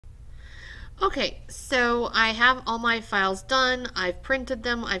Okay, so I have all my files done. I've printed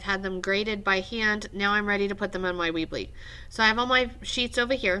them. I've had them graded by hand. Now I'm ready to put them on my Weebly. So I have all my sheets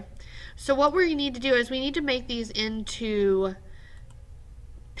over here. So what we need to do is we need to make these into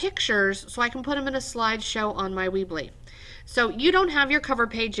pictures so I can put them in a slideshow on my Weebly. So you don't have your cover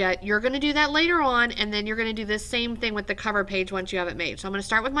page yet. You're going to do that later on, and then you're going to do the same thing with the cover page once you have it made. So I'm going to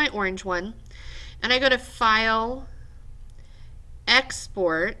start with my orange one, and I go to File,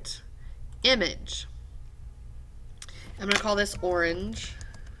 Export, Image. I'm going to call this orange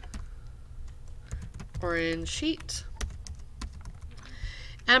sheet.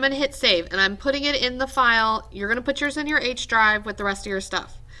 And I'm going to hit save, and I'm putting it in the file. You're going to put yours in your H drive with the rest of your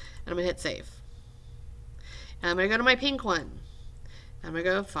stuff. And I'm going to hit save. And I'm going to go to my pink one. I'm going to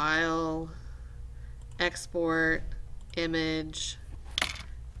go File, Export, Image,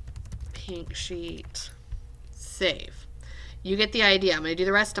 Pink Sheet, Save. You get the idea. I'm going to do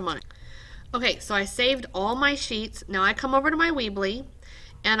the rest of mine. Okay, so I saved all my sheets. Now I come over to my Weebly,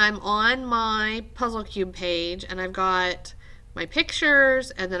 and I'm on my puzzle cube page, and I've got my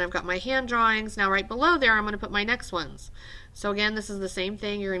pictures, and then I've got my hand drawings. Now right below there I'm going to put my next ones. So again, this is the same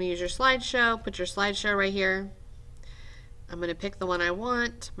thing. You're going to use your slideshow. Put your slideshow right here. I'm going to pick the one I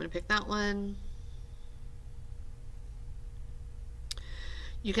want. I'm going to pick that one.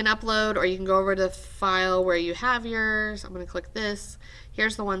 You can upload, or you can go over to the file where you have yours. I'm going to click this.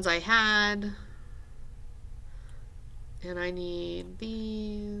 Here's the ones I had. And I need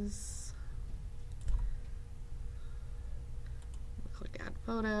these. Click add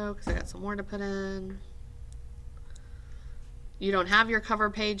photo because I got some more to put in. You don't have your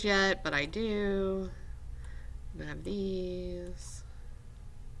cover page yet, but I do. I'm going to have these.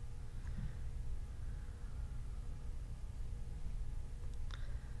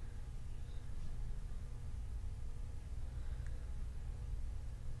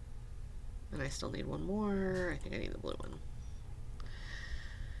 And I still need one more. I think I need the blue one.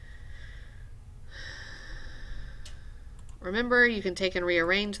 Remember, you can take and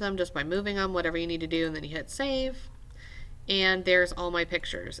rearrange them just by moving them, whatever you need to do, and then you hit save. And there's all my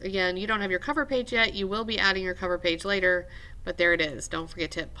pictures. Again, you don't have your cover page yet. You will be adding your cover page later, but there it is. Don't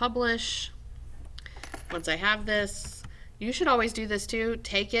forget to hit publish. Once I have this, you should always do this too.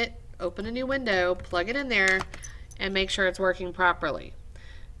 Take it, open a new window, plug it in there, and make sure it's working properly.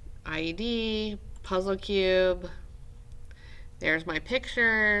 IED, puzzle cube, there's my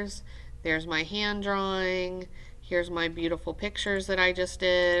pictures, there's my hand drawing, here's my beautiful pictures that I just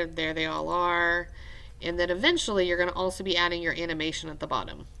did, there they all are, and then eventually you're going to also be adding your animation at the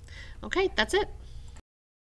bottom. Okay, that's it.